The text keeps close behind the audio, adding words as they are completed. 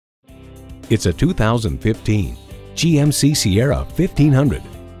It's a 2015 GMC Sierra 1500.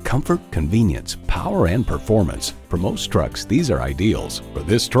 Comfort, convenience, power, and performance. For most trucks, these are ideals. For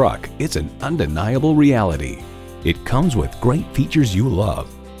this truck, it's an undeniable reality. It comes with great features you love: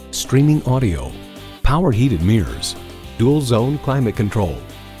 streaming audio, power heated mirrors, dual zone climate control,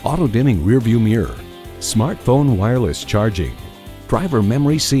 auto dimming rear view mirror, smartphone wireless charging, driver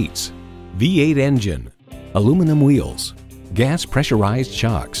memory seats, V8 engine, aluminum wheels, gas pressurized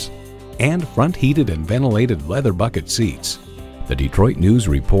shocks, and front heated and ventilated leather bucket seats. The Detroit News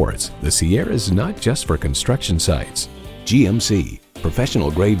reports the Sierra is not just for construction sites. GMC,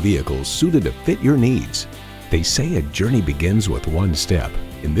 professional grade vehicles suited to fit your needs. They say a journey begins with one step.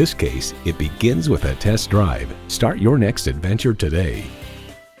 In this case, it begins with a test drive. Start your next adventure today.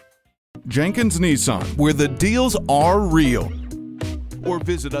 Jenkins Nissan, where the deals are real. Or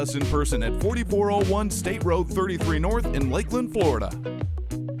visit us in person at 4401 State Road 33 North in Lakeland, Florida.